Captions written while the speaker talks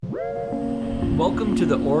Welcome to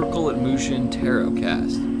the Oracle at Mushin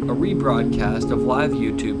Tarotcast, a rebroadcast of live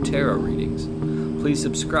YouTube tarot readings. Please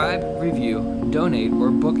subscribe, review, donate, or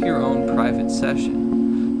book your own private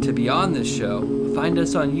session. To be on this show, find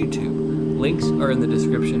us on YouTube. Links are in the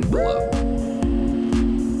description below.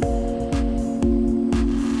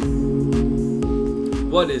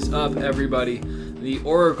 What is up, everybody? The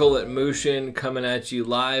Oracle at Mushin coming at you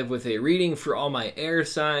live with a reading for all my air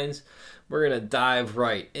signs. We're going to dive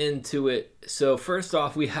right into it. So first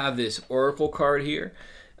off, we have this Oracle card here.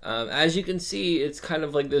 As you can see, it's kind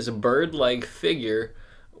of like this bird-like figure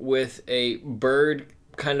with a bird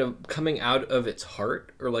kind of coming out of its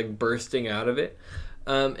heart, or like bursting out of it.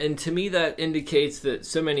 And to me, that indicates that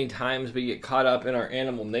so many times we get caught up in our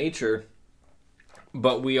animal nature,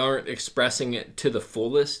 but we aren't expressing it to the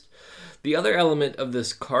fullest. The other element of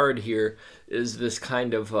this card here is this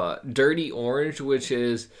kind of dirty orange, which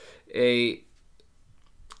is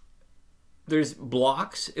there's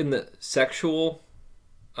blocks in the sexual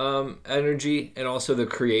energy and also the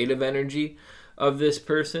creative energy of this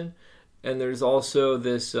person. And there's also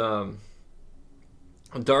this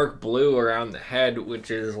dark blue around the head, which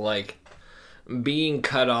is like being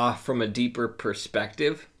cut off from a deeper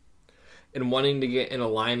perspective and wanting to get in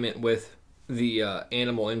alignment with the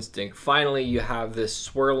animal instinct. Finally, you have this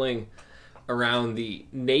swirling around the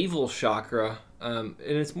navel chakra, and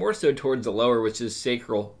it's more so towards the lower, which is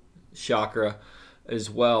sacral chakra as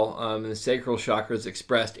well. And the sacral chakra is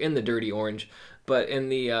expressed in the dirty orange, but in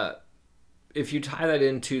the if you tie that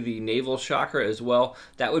into the navel chakra as well,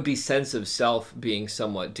 that would be sense of self being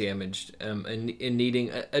somewhat damaged and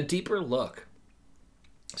needing a deeper look.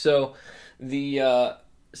 So the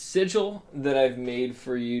sigil that I've made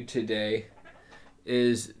for you today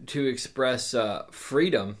is to express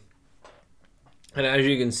freedom. And as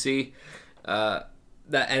you can see,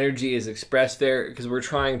 that energy is expressed there because we're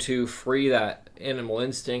trying to free that animal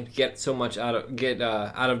instinct, get out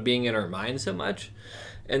of being in our mind so much.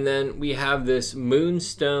 And then we have this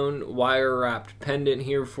moonstone wire-wrapped pendant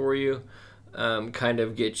here for you, kind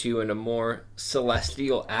of get you in a more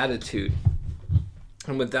celestial attitude.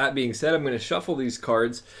 And with that being said, I'm going to shuffle these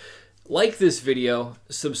cards. Like this video,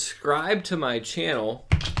 subscribe to my channel,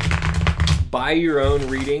 buy your own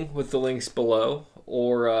reading with the links below,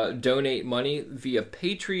 or donate money via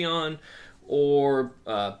Patreon or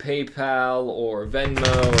PayPal or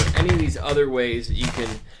Venmo or any of these other ways that you can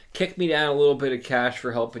kick me down a little bit of cash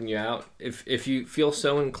for helping you out if you feel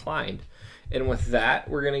so inclined. And with that,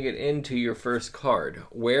 we're going to get into your first card.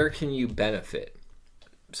 Where can you benefit?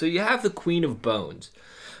 So you have the Queen of Bones.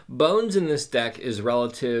 Bones in this deck is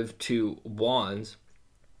relative to wands,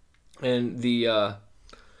 and the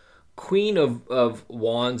Queen of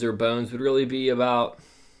Wands or Bones would really be about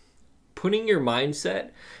putting your mindset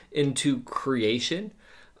into creation,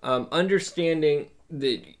 understanding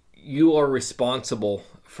that you are responsible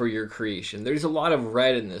for your creation. There's a lot of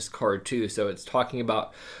red in this card too, so it's talking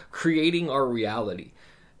about creating our reality.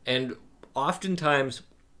 And oftentimes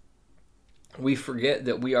we forget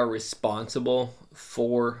that we are responsible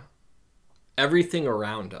for everything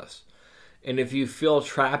around us. And if you feel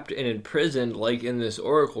trapped and imprisoned, like in this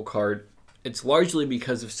Oracle card, it's largely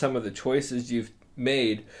because of some of the choices you've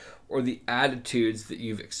made or the attitudes that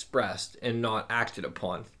you've expressed and not acted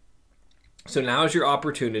upon. So now is your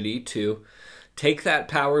opportunity to take that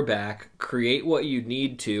power back, create what you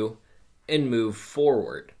need to, and move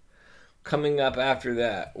forward. Coming up after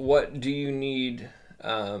that, what do you need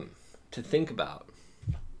to think about?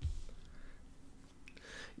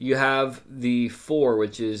 You have the 4,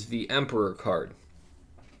 which is the Emperor card.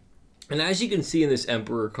 And as you can see in this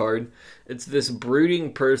Emperor card, it's this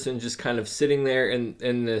brooding person just kind of sitting there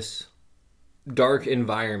in this dark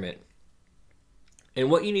environment. And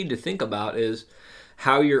what you need to think about is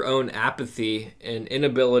how your own apathy and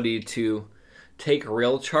inability to take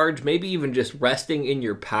real charge, maybe even just resting in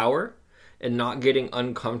your power and not getting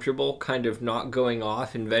uncomfortable, kind of not going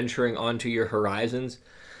off and venturing onto your horizons,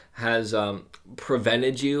 has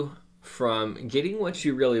prevented you from getting what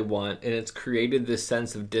you really want, and it's created this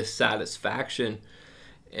sense of dissatisfaction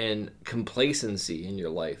and complacency in your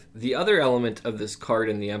life. The other element of this card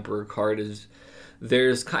in the Emperor card is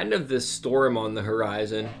there's kind of this storm on the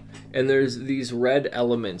horizon, and there's these red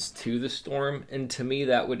elements to the storm, and to me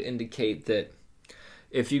that would indicate that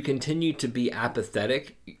if you continue to be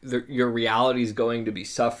apathetic, your reality is going to be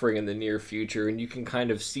suffering in the near future, and you can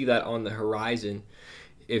kind of see that on the horizon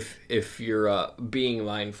if you're being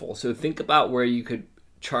mindful. So think about where you could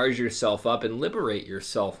charge yourself up and liberate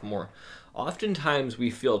yourself more. Oftentimes we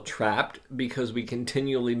feel trapped because we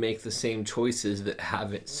continually make the same choices that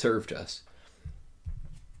haven't served us.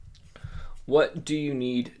 What do you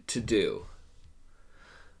need to do?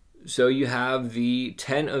 So you have the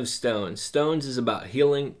 10 of Stones. Stones is about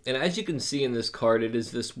healing. And as you can see in this card, it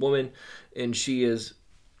is this woman, and she is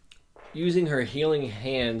using her healing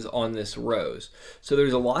hands on this rose. So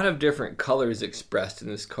there's a lot of different colors expressed in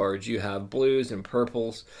this card. You have blues and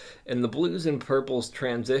purples, and the blues and purples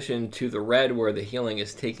transition to the red where the healing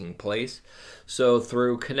is taking place. So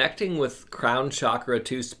through connecting with crown chakra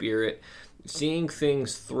to spirit, seeing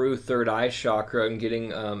things through third eye chakra, and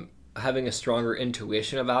getting having a stronger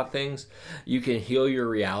intuition about things, you can heal your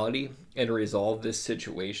reality and resolve this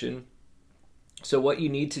situation. So what you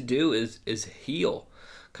need to do is heal.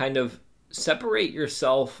 Kind of separate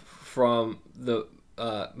yourself from the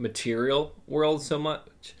material world so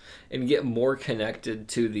much and get more connected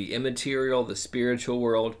to the immaterial, the spiritual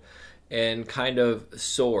world, and kind of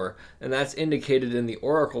soar. And that's indicated in the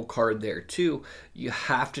oracle card there too. You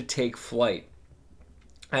have to take flight.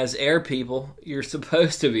 As air people, you're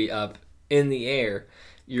supposed to be up in the air.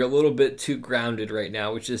 You're a little bit too grounded right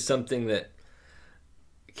now, which is something that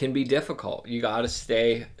can be difficult. You got to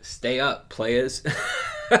stay up, players.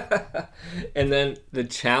 And then the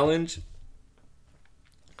challenge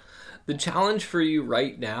for you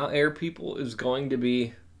right now, air people, is going to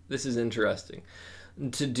be, this is interesting,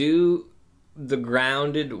 to do the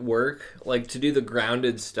grounded work, like to do the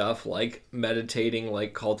grounded stuff, like meditating,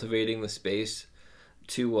 like cultivating the space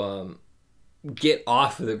to get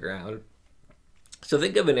off of the ground. So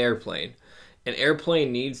think of an airplane. An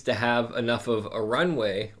airplane needs to have enough of a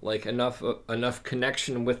runway, like enough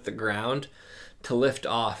connection with the ground to lift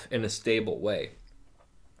off in a stable way.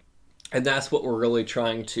 And that's what we're really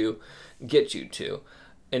trying to get you to.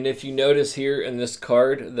 And if you notice here in this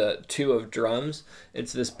card, the 2 of drums,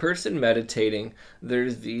 it's this person meditating.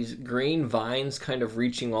 There's these green vines kind of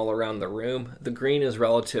reaching all around the room. The green is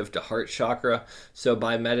relative to heart chakra. So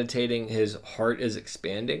by meditating, his heart is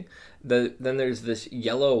expanding. Then there's this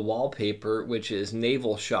yellow wallpaper, which is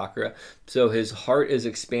navel chakra. So his heart is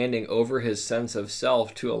expanding over his sense of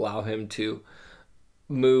self to allow him to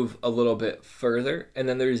move a little bit further. And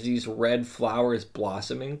then there's these red flowers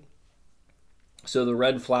blossoming. So the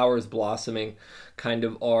red flowers blossoming kind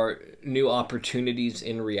of are new opportunities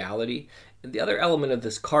in reality. And the other element of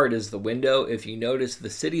this card is the window. If you notice, the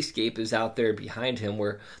cityscape is out there behind him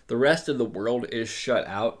where the rest of the world is shut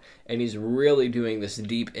out, and he's really doing this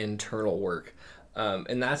deep internal work.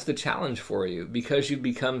 And that's the challenge for you. Because you've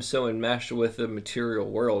become so enmeshed with the material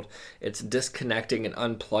world, it's disconnecting and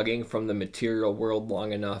unplugging from the material world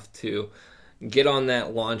long enough to get on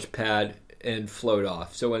that launch pad and float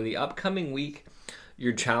off. So in the upcoming week,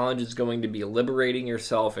 your challenge is going to be liberating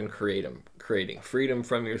yourself and creating freedom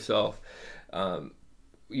from yourself.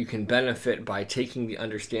 You can benefit by taking the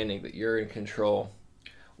understanding that you're in control.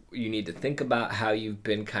 You need to think about how you've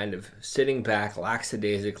been kind of sitting back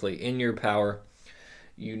lackadaisically in your power.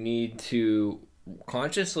 You need to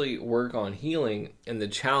consciously work on healing, and the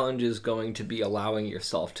challenge is going to be allowing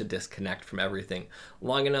yourself to disconnect from everything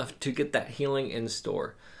long enough to get that healing in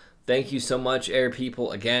store. Thank you so much, air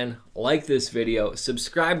people. Again, like this video,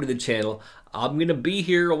 subscribe to the channel. I'm going to be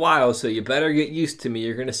here a while, so you better get used to me.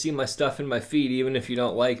 You're going to see my stuff in my feed even if you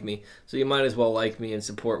don't like me, so you might as well like me and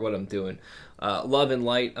support what I'm doing. Love and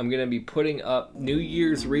light. I'm going to be putting up New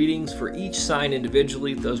Year's readings for each sign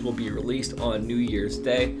individually. Those will be released on New Year's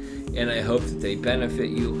Day, and I hope that they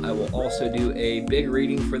benefit you. I will also do a big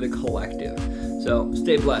reading for the collective. So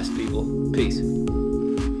stay blessed, people. Peace.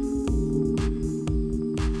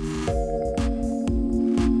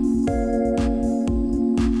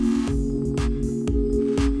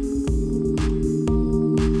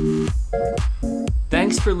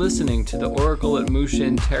 Thanks for listening to the Oracle at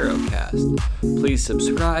Mushin Tarotcast. Please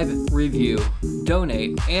subscribe, review,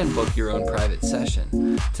 donate, and book your own private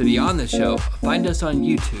session. To be on the show, find us on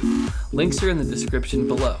YouTube. Links are in the description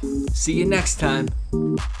below. See you next time.